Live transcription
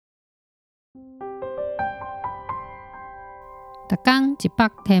每天一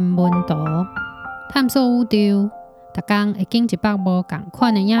幅天文图，探索宇宙。每天会景一幅无同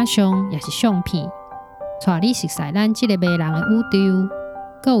款的影像，也是相片，带你熟悉咱这个迷人的宇宙。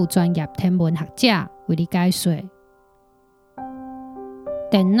还有专业天文学者为你解说。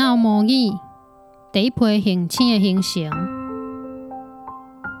电脑模拟第一批恒星的形成。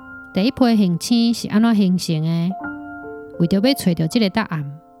第一批恒星是安怎形成的？为着要找到这个答案，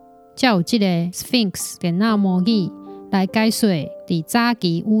才有这个 Sphinx 电脑模拟来解说伫早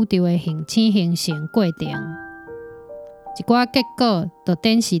期宇宙的恒星形成过程。一寡结果就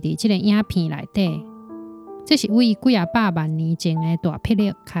展示伫这个影片内底。这是为几啊百万年前的大霹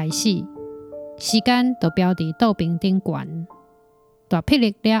雳开始，时间就标伫倒平顶悬。大霹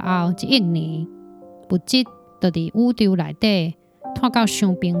雳了后1亿年，物质就伫宇宙内底探到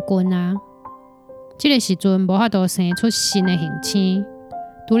伤平均啊。这个时阵无法度生出新的恒星，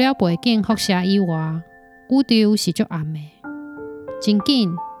除了背景辐射以外，宇宙是足暗的。真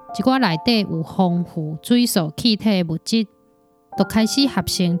紧，一寡内底有丰富水素气体的物质，就开始合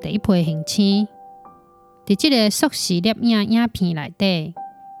成第一批恒星。伫这个缩时摄影影片内底，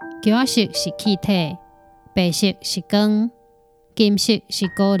橘色是气体，白色是光，金色是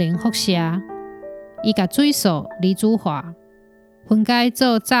高能辐射。伊甲水素离子化，分解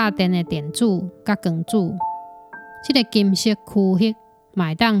做炸电的电子甲光子。这个金色区域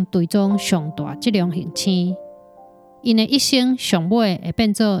会当追踪上大质量恒星，因的一生上尾会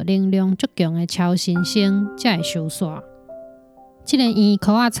变做能量足强的超新星才会收煞。这个圆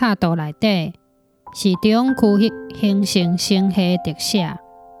箍仔插图内底是中区域形成星系特色。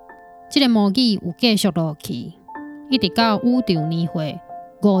这个模拟有继续落去，一直到宇宙年会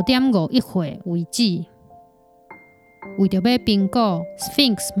5.51岁为止。为着要评估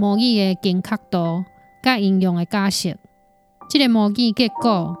Sphinx 模拟的精确度甲应用的假设，这个模拟结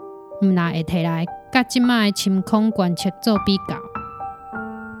果毋但会摕来甲即摆的深空观测做比较，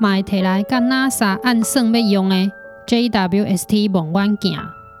嘛会摕来甲 NASA 按算要用的 JWST 望远镜，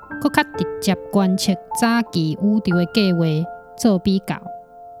搁较直接观测早期宇宙的计划做比较。